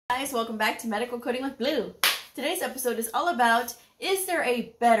Guys, welcome back to Medical Coding with Blue. Today's episode is all about, is there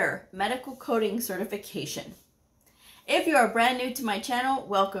a better medical coding certification? If you are brand new to my channel,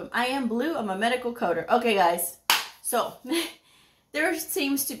 welcome. I am Blue, I'm a medical coder. Okay guys, so there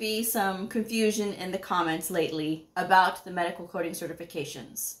seems to be some confusion in the comments lately about the medical coding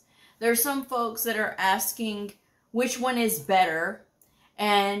certifications. There are some folks that are asking which one is better,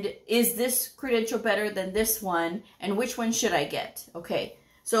 and is this credential better than this one, and which one should I get? Okay.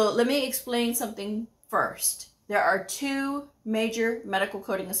 So let me explain something first. There are two major medical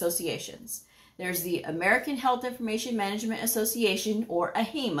coding associations. There's the American Health Information Management Association, or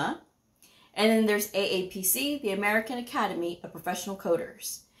AHIMA, and then there's AAPC, the American Academy of Professional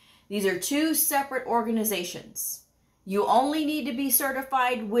Coders. These are two separate organizations. You only need to be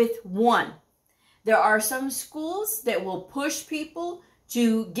certified with one. There are some schools that will push people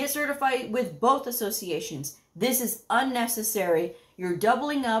to get certified with both associations. This is unnecessary. You're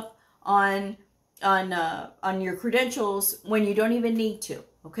doubling up on your credentials when you don't even need to,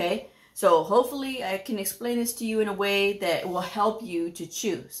 okay? So hopefully I can explain this to you in a way that will help you to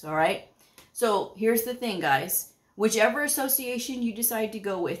choose, all right? So here's the thing, guys. Whichever association you decide to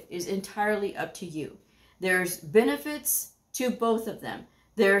go with is entirely up to you. There's benefits to both of them.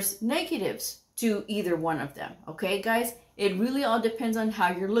 There's negatives to either one of them, okay, guys? It really all depends on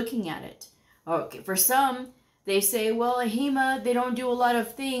how you're looking at it. Okay, for some, they say, well, AHIMA, they don't do a lot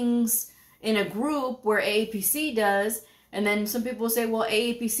of things in a group where AAPC does. And then some people say, well,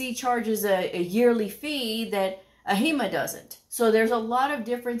 AAPC charges a yearly fee that AHIMA doesn't. So there's a lot of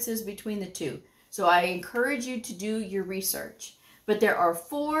differences between the two. So I encourage you to do your research. But there are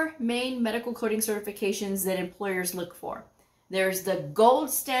four main medical coding certifications that employers look for. There's the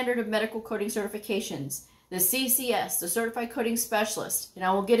gold standard of medical coding certifications, the CCS, the Certified Coding Specialist. And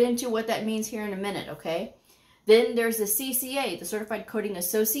I will get into what that means here in a minute, okay? Then there's the CCA, the Certified Coding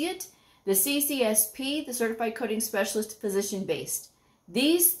Associate, the Ccs-P, the Certified Coding Specialist, Physician-Based.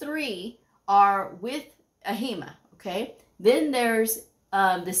 These three are with AHIMA, okay? Then there's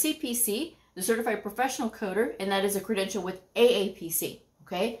the CPC, the Certified Professional Coder, and that is a credential with AAPC,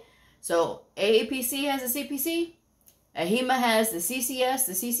 okay? So AAPC has a CPC, AHIMA has the CCS,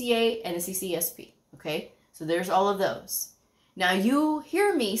 the CCA, and the CCS-P, okay? So there's all of those. Now you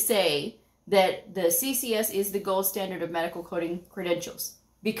hear me say that the CCS is the gold standard of medical coding credentials,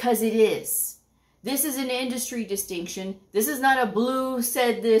 because it is. This is an industry distinction. This is not a Blue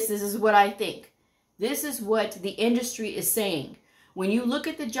said this is what I think. This is what the industry is saying. When you look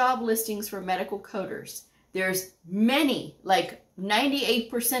at the job listings for medical coders, there's many, like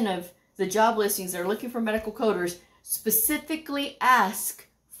 98% of the job listings that are looking for medical coders specifically ask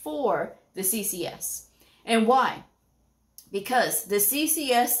for the CCS. And why? Because the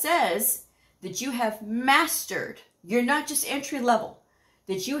CCS says that you have mastered, you're not just entry level,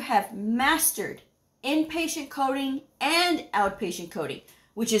 that you have mastered inpatient coding and outpatient coding,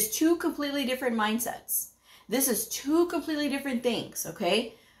 which is two completely different mindsets. This is two completely different things,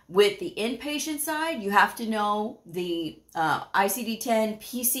 okay? With the inpatient side, you have to know the ICD-10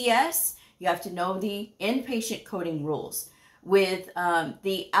 PCS, you have to know the inpatient coding rules. With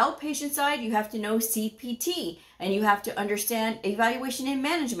the outpatient side, you have to know CPT, and you have to understand evaluation and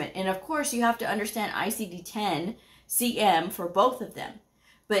management. And of course, you have to understand ICD-10 CM for both of them.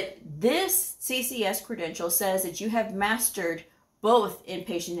 But this CCS credential says that you have mastered both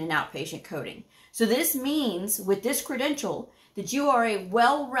inpatient and outpatient coding. So this means with this credential that you are a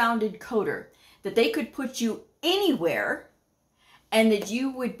well-rounded coder, that they could put you anywhere and that you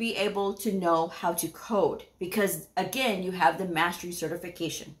would be able to know how to code because, again, you have the mastery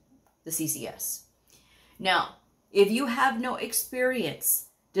certification, the CCS. Now, if you have no experience,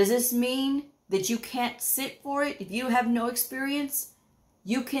 does this mean that you can't sit for it? If you have no experience,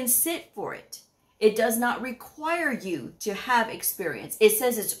 you can sit for it. It does not require you to have experience. It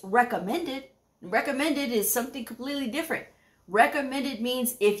says it's recommended. Recommended is something completely different. Recommended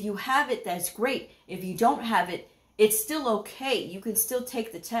means if you have it, that's great. If you don't have it, it's still okay. You can still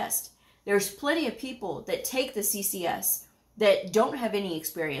take the test. There's plenty of people that take the CCS that don't have any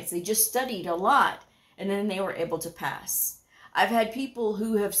experience. They just studied a lot and then they were able to pass. I've had people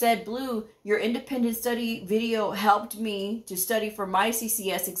who have said, Blue, your independent study video helped me to study for my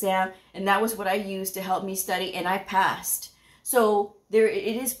CCS exam, and that was what I used to help me study, and I passed. So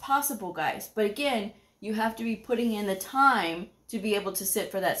it is possible, guys. But again, you have to be putting in the time to be able to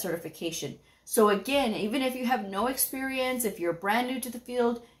sit for that certification. So again, even if you have no experience, if you're brand new to the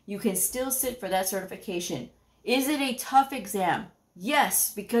field, you can still sit for that certification. Is it a tough exam?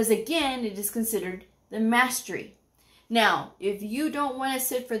 Yes, because again, it is considered the mastery. Now, if you don't want to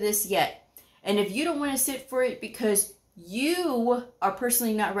sit for this yet, and if you don't want to sit for it because you are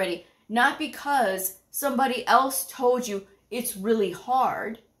personally not ready. Not because somebody else told you it's really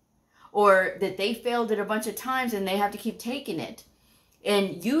hard, or that they failed it a bunch of times and they have to keep taking it.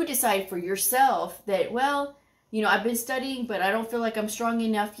 And you decide for yourself that, well, you know, I've been studying, but I don't feel like I'm strong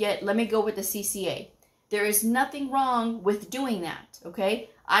enough yet. Let me go with the CCA. There is nothing wrong with doing that, okay?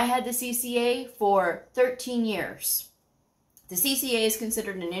 I had the CCA for 13 years. The CCA is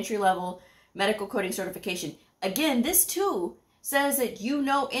considered an entry-level medical coding certification. Again, this too says that you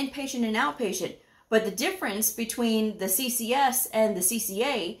know inpatient and outpatient, but the difference between the CCS and the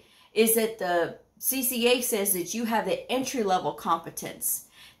CCA is that the CCA says that you have the entry-level competence.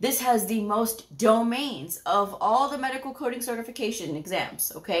 This has the most domains of all the medical coding certification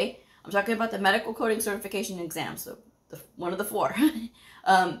exams, okay? I'm talking about the medical coding certification exams, so one of the four.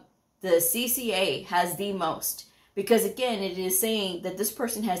 The CCA has the most, because again, it is saying that this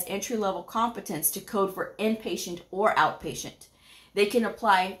person has entry-level competence to code for inpatient or outpatient. They can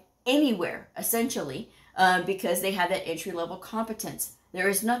apply anywhere, essentially, because they have that entry-level competence. There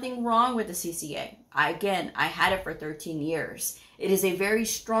is nothing wrong with the CCA. I had it for 13 years. It is a very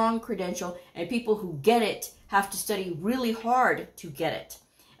strong credential, and people who get it have to study really hard to get it.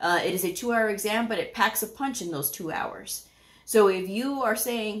 It is a 2-hour exam, but it packs a punch in those 2 hours. So if you are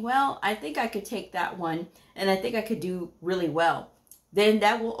saying, well, I think I could take that one, and I think I could do really well, then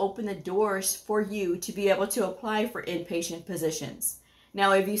that will open the doors for you to be able to apply for inpatient positions.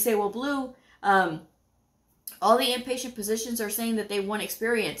 Now, if you say, well, Blue, all the inpatient positions are saying that they want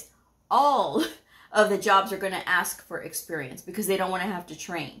experience, all of the jobs are going to ask for experience because they don't want to have to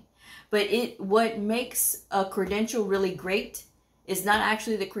train. But what makes a credential really great is not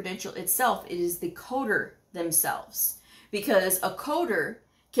actually the credential itself. It is the coder themselves. Because a coder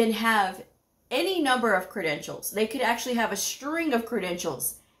can have any number of credentials. They could actually have a string of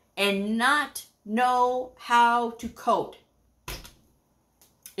credentials and not know how to code.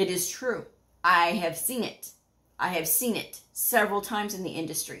 It is true. I have seen it. I have seen it several times in the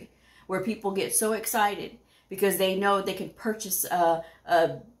industry where people get so excited because they know they can purchase a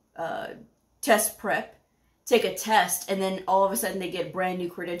test prep, take a test, and then all of a sudden they get brand new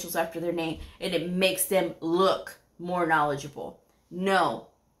credentials after their name, and it makes them look more knowledgeable. No.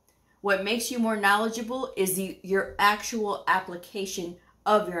 What makes you more knowledgeable is your actual application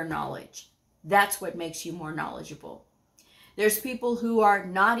of your knowledge. That's what makes you more knowledgeable. There's people who are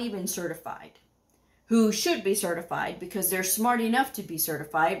not even certified, who should be certified because they're smart enough to be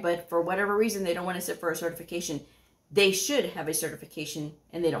certified, but for whatever reason they don't want to sit for a certification. They should have a certification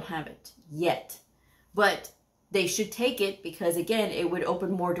and they don't have it yet. But they should take it because, again, it would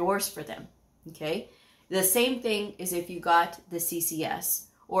open more doors for them, okay? The same thing is if you got the CCS,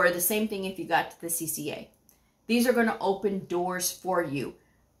 or the same thing if you got the CCA. These are going to open doors for you.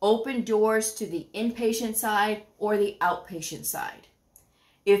 Open doors to the inpatient side or the outpatient side.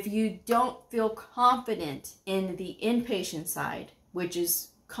 If you don't feel confident in the inpatient side, which is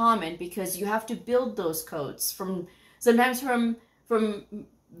common because you have to build those codes sometimes from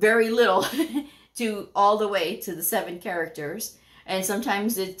very little to all the way to the 7 characters. And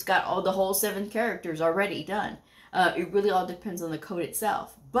sometimes it's got the whole 7 characters already done. It really all depends on the code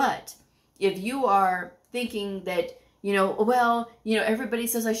itself. But if you are thinking that, everybody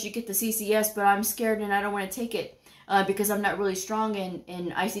says I should get the CCS, but I'm scared and I don't want to take it because I'm not really strong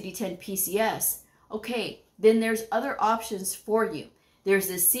in ICD-10 PCS. Okay, then there's other options for you. There's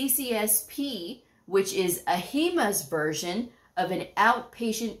the Ccs-P, which is a HEMA's version of an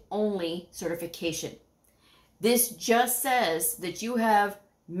outpatient-only certification. This just says that you have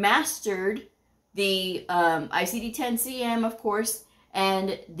mastered the ICD-10 CM, of course,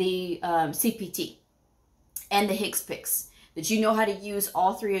 and the CPT, and the HCPCS, that you know how to use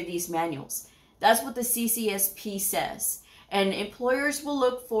all 3 of these manuals. That's what the Ccs-P says. And employers will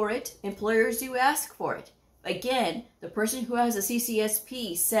look for it. Employers do ask for it. Again, the person who has a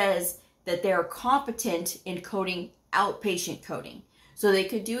Ccs-P says that they are competent in coding outpatient coding. So they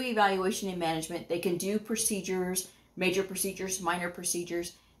could do evaluation and management. They can do procedures, major procedures, minor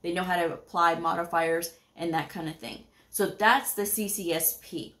procedures. They know how to apply modifiers and that kind of thing. So that's the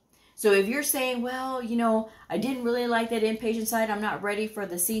Ccs-P. So if you're saying, well, I didn't really like that inpatient side. I'm not ready for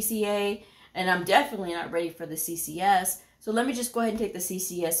the CCA, and I'm definitely not ready for the CCS. So let me just go ahead and take the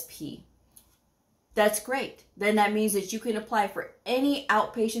Ccs-P. That's great. Then that means that you can apply for any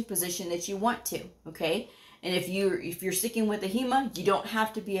outpatient position that you want to, okay? And if you're sticking with the HEMA, you don't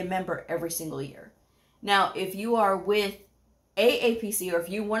have to be a member every single year. Now, if you are with AAPC, or if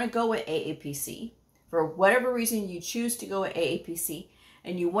you want to go with AAPC, for whatever reason you choose to go with AAPC,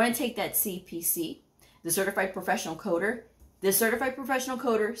 and you want to take that CPC, the Certified Professional Coder, the Certified Professional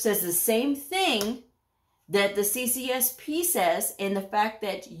Coder says the same thing that the CCS-P says in the fact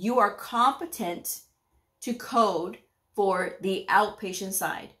that you are competent to code for the outpatient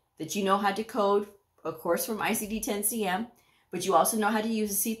side, that you know how to code, of course, from ICD-10-CM, but you also know how to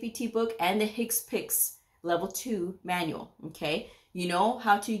use the CPT book and the HCPCS Level 2 manual, okay? You know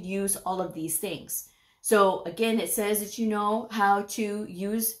how to use all of these things. So again, it says that you know how to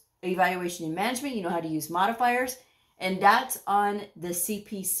use evaluation and management, you know how to use modifiers, and that's on the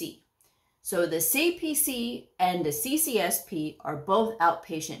CPC. So the CPC and the CCS-P are both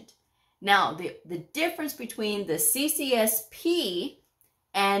outpatient. Now, the difference between the CCS-P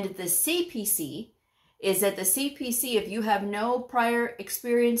and the CPC is that the CPC, if you have no prior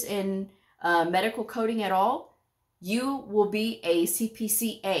experience in medical coding at all, you will be a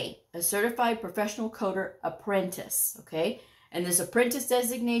CPCA, a Certified Professional Coder Apprentice, okay? And this apprentice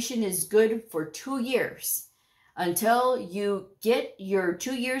designation is good for 2 years. Until you get your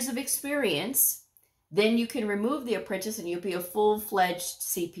 2 years of experience, then you can remove the apprentice and you'll be a full-fledged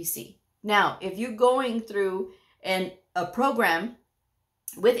CPC. Now, if you're going through a program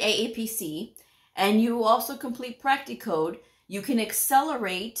with AAPC and you also complete Practicode, you can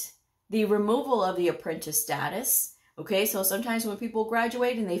accelerate the removal of the apprentice status. Okay, so sometimes when people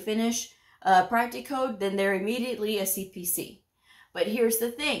graduate and they finish Practicode, then they're immediately a CPC. But here's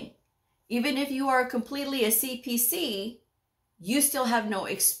the thing. Even if you are completely a CPC, you still have no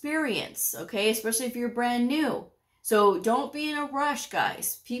experience, okay? Especially if you're brand new. So don't be in a rush,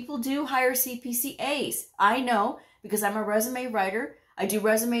 guys. People do hire CPCAs. I know because I'm a resume writer. I do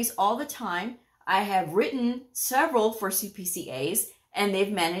resumes all the time. I have written several for CPCAs and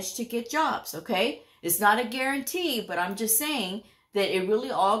they've managed to get jobs, okay? It's not a guarantee, but I'm just saying that it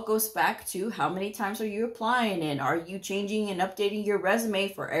really all goes back to how many times are you applying and are you changing and updating your resume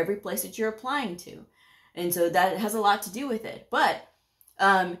for every place that you're applying to. And so that has a lot to do with it. But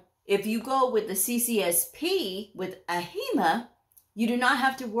if you go with the CCS-P with AHIMA, you do not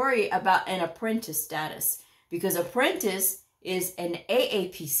have to worry about an apprentice status because apprentice is an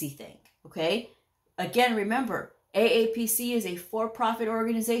AAPC thing, okay? Again, remember, AAPC is a for-profit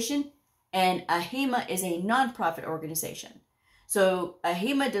organization and AHIMA is a non-profit organization. So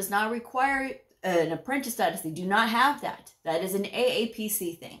AHIMA does not require an apprentice status. They do not have that. That is an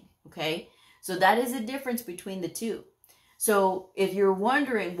AAPC thing, okay? So that is the difference between the two. So if you're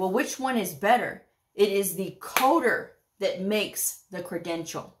wondering, well, which one is better? It is the coder that makes the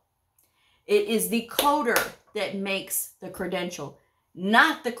credential. It is the coder that makes the credential,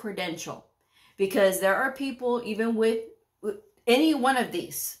 not the credential. Because there are people, even with any one of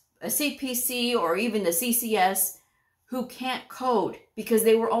these, a CPC or even the CCS, who can't code because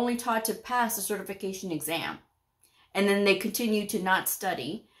they were only taught to pass a certification exam. And then they continue to not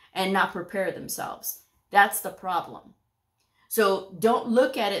study and not prepare themselves. That's the problem. So don't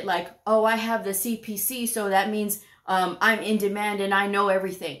look at it like, oh, I have the CPC, so that means I'm in demand and I know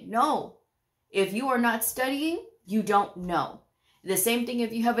everything. No. If you are not studying, you don't know. The same thing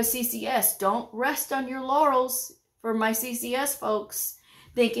if you have a CCS. Don't rest on your laurels for my CCS folks,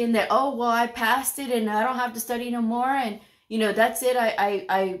 thinking that, oh, well, I passed it and I don't have to study no more. And, you know, that's it.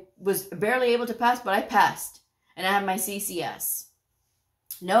 I was barely able to pass, but I passed and I have my CCS.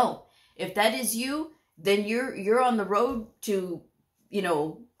 No, if that is you, then you're on the road to, you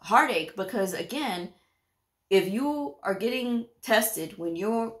know, heartache. Because again, if you are getting tested when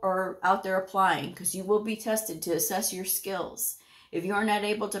you are out there applying, because you will be tested to assess your skills. If you are not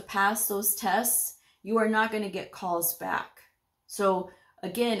able to pass those tests, you are not going to get calls back. So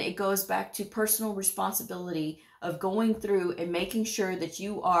again, it goes back to personal responsibility of going through and making sure that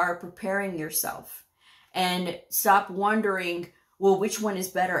you are preparing yourself. And stop wondering, well, which one is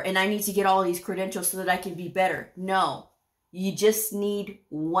better? And I need to get all these credentials so that I can be better. No, you just need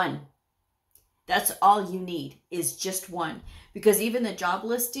one. That's all you need is just one. Because even the job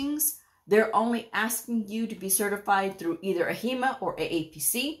listings, they're only asking you to be certified through either AHIMA or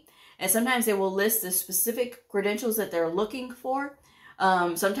AAPC. And sometimes they will list the specific credentials that they're looking for.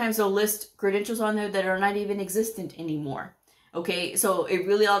 Sometimes they'll list credentials on there that are not even existent anymore. Okay, so it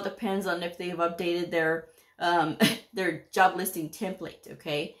really all depends on if they've updated their job listing template,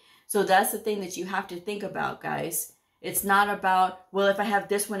 okay? So that's the thing that you have to think about, guys. It's not about, well, if I have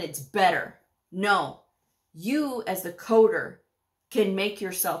this one, it's better. No, you as the coder can make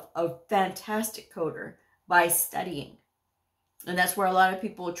yourself a fantastic coder by studying. And that's where a lot of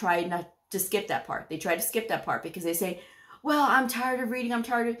people try not to skip that part. They try to skip that part because they say, well, I'm tired of reading. I'm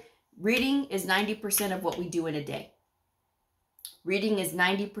tired of... Reading is 90% of what we do in a day. Reading is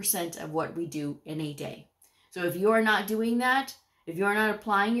 90% of what we do in a day. So if you are not doing that, if you're not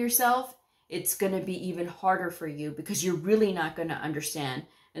applying yourself, it's going to be even harder for you because you're really not going to understand.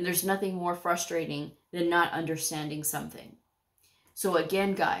 And there's nothing more frustrating than not understanding something. So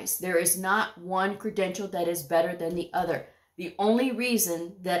again, guys, there is not one credential that is better than the other. The only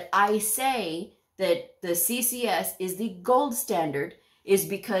reason that I say that the CCS is the gold standard is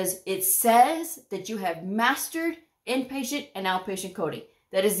because it says that you have mastered inpatient and outpatient coding.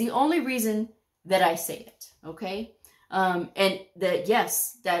 That is the only reason that I say it, okay? And that,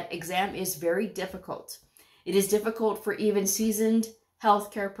 yes, that exam is very difficult. It is difficult for even seasoned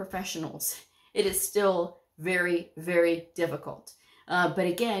healthcare professionals. It is still very, very difficult. But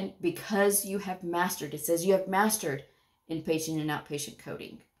again, because you have mastered, it says you have mastered inpatient and outpatient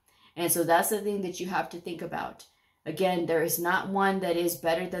coding. And so that's the thing that you have to think about. Again, there is not one that is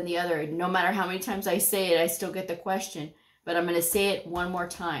better than the other. No matter how many times I say it, I still get the question, but I'm going to say it one more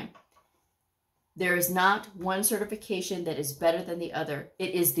time. There is not one certification that is better than the other.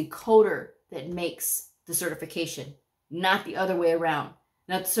 It is the coder that makes the certification, not the other way around.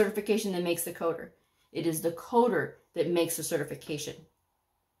 Not the certification that makes the coder. It is the coder that makes the certification.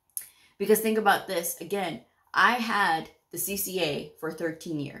 Because think about this, again, I had the CCA for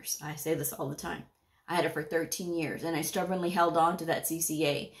 13 years. I say this all the time. I had it for 13 years, and I stubbornly held on to that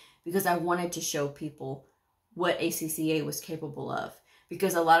CCA because I wanted to show people what a CCA was capable of.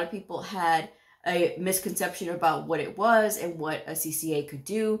 Because a lot of people had a misconception about what it was and what a CCA could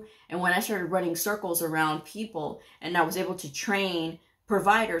do. And when I started running circles around people and I was able to train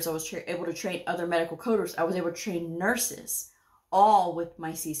providers, I was able to train other medical coders, I was able to train nurses, all with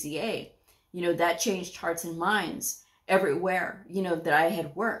my CCA. You know, that changed hearts and minds everywhere, you know, that I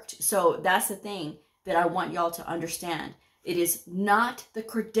had worked. So that's the thing that I want y'all to understand. It is not the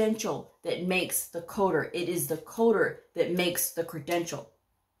credential that makes the coder. It is the coder that makes the credential.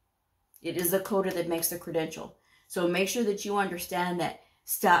 It is the coder that makes the credential. So make sure that you understand that.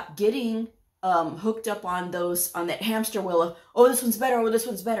 Stop getting hooked up on that hamster wheel of, oh, this one's better, oh, this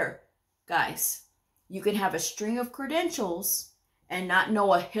one's better. Guys, you can have a string of credentials and not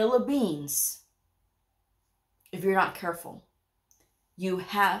know a hill of beans if you're not careful. You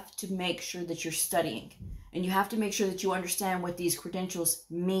have to make sure that you're studying, and you have to make sure that you understand what these credentials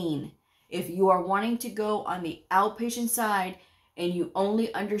mean. If you are wanting to go on the outpatient side and you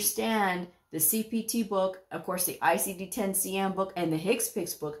only understand the CPT book, of course the ICD-10-CM book and the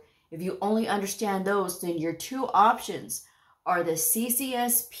HCPCS book, if you only understand those, then your two options are the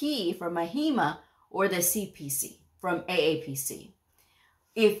Ccs-P from AHIMA or the CPC from AAPC.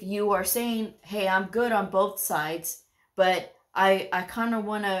 If you are saying, hey, I'm good on both sides, but I kind of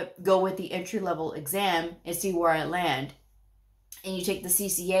want to go with the entry-level exam and see where I land, and you take the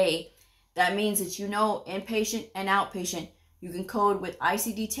CCA, that means that you know inpatient and outpatient, you can code with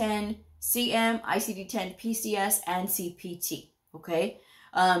ICD-10-CM, ICD-10-PCS, and CPT, okay?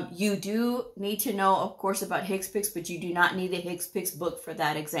 You do need to know, of course, about HCPCS, but you do not need the HCPCS book for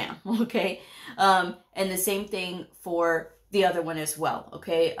that exam, okay? And the same thing for the other one as well,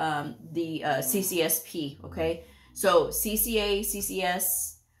 okay? The CCS-P, okay? So CCA,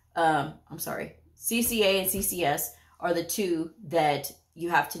 CCS, CCA and CCS are the two that you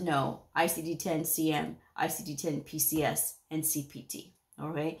have to know: ICD-10-CM, ICD-10-PCS, and CPT, all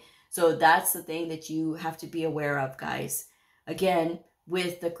right? So that's the thing that you have to be aware of, guys. Again,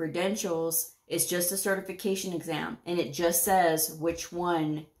 with the credentials, it's just a certification exam, and it just says which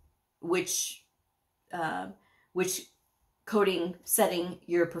coding setting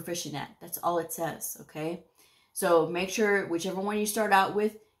you're proficient at. That's all it says, okay? So make sure whichever one you start out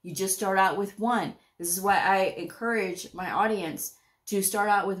with, you just start out with one. This is why I encourage my audience to start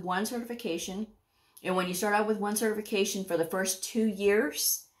out with one certification. And when you start out with one certification for the first 2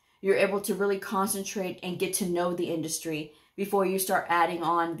 years, you're able to really concentrate and get to know the industry before you start adding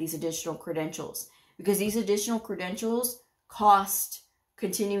on these additional credentials. Because these additional credentials cost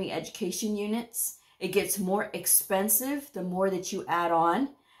continuing education units. It gets more expensive the more that you add on.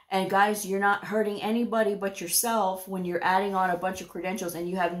 And guys, you're not hurting anybody but yourself when you're adding on a bunch of credentials and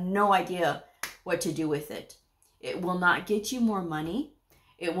you have no idea what to do with it. It will not get you more money.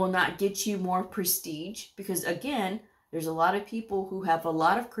 It will not get you more prestige, because again, there's a lot of people who have a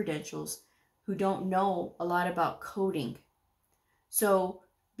lot of credentials who don't know a lot about coding. So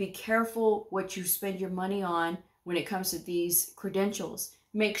be careful what you spend your money on when it comes to these credentials.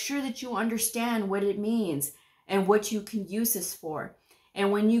 Make sure that you understand what it means and what you can use this for.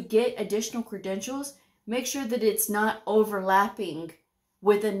 And when you get additional credentials, make sure that it's not overlapping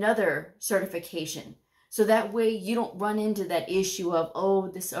with another certification. So that way you don't run into that issue of, oh,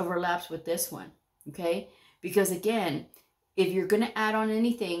 this overlaps with this one, okay? Because again, if you're going to add on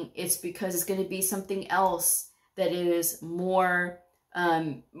anything, it's because it's going to be something else that is more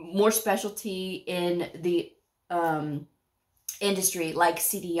specialty in the industry, like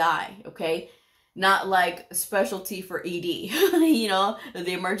CDI, okay? Not like a specialty for ED, you know,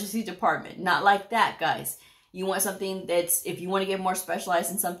 the emergency department. Not like that, guys. You want something that's, if you want to get more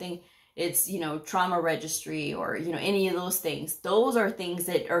specialized in something, it's, you know, trauma registry or, you know, any of those things. Those are things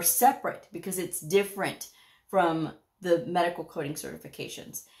that are separate because it's different from the medical coding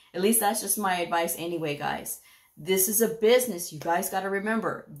certifications. At least that's just my advice anyway, guys. This is a business. You guys got to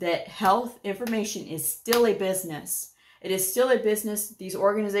remember that health information is still a business. It is still a business. These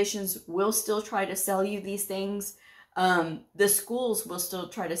organizations will still try to sell you these things. The schools will still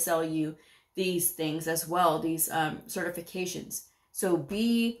try to sell you these things as well, these certifications. So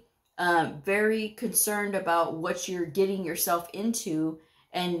be very concerned about what you're getting yourself into,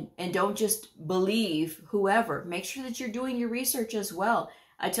 and don't just believe whoever. Make sure that you're doing your research as well.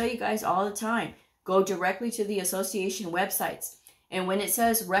 I tell you guys all the time, go directly to the association websites. And when it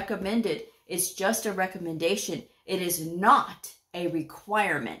says recommended, it's just a recommendation. It is not a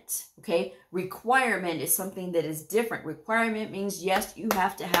requirement, okay? Requirement is something that is different. Requirement means, yes, you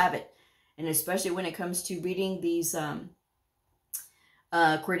have to have it. And especially when it comes to reading these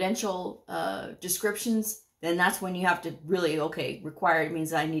credential descriptions, then that's when you have to really, okay, required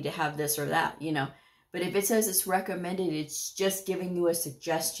means I need to have this or that, you know. But if it says it's recommended, it's just giving you a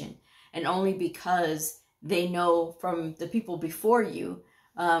suggestion. And only because they know from the people before you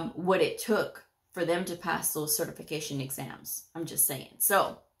what it took for them to pass those certification exams. I'm just saying.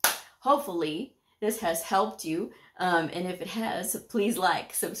 So hopefully this has helped you. And if it has, please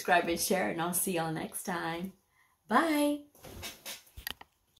like, subscribe, and share. And I'll see y'all next time. Bye.